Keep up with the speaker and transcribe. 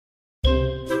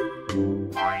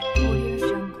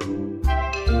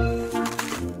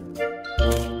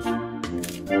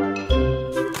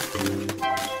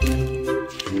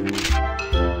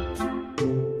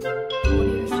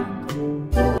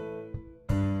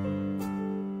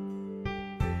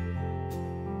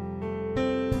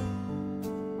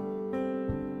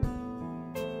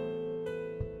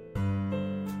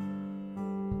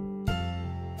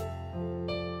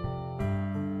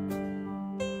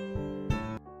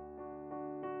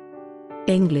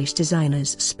English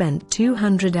designers spent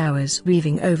 200 hours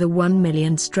weaving over 1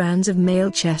 million strands of male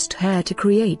chest hair to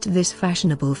create this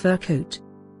fashionable fur coat.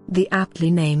 The aptly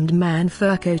named man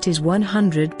fur coat is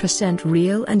 100%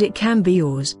 real, and it can be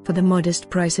yours for the modest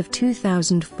price of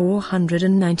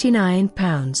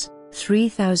 £2,499,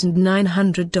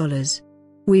 $3,900.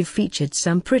 We've featured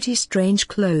some pretty strange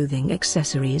clothing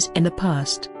accessories in the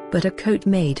past, but a coat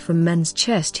made from men's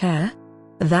chest hair?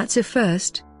 That's a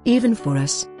first, even for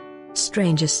us.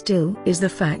 Stranger still is the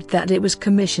fact that it was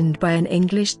commissioned by an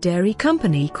English dairy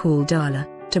company called Arla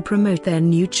to promote their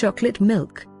new chocolate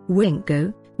milk,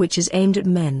 Wingo, which is aimed at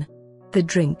men. The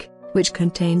drink, which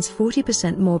contains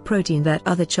 40% more protein than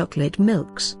other chocolate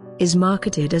milks, is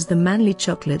marketed as the manly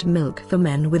chocolate milk for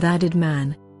men with added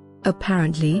man.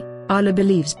 Apparently, Arla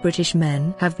believes British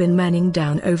men have been manning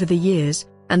down over the years,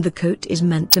 and the coat is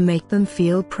meant to make them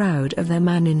feel proud of their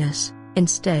manliness,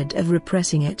 instead of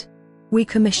repressing it. We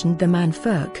commissioned the man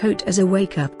fur coat as a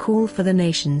wake-up call for the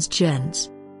nation's gents.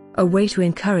 A way to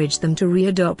encourage them to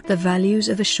re-adopt the values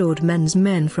of assured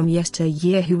men from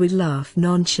yesteryear who would laugh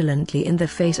nonchalantly in the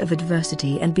face of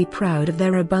adversity and be proud of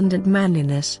their abundant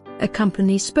manliness, a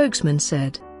company spokesman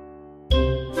said.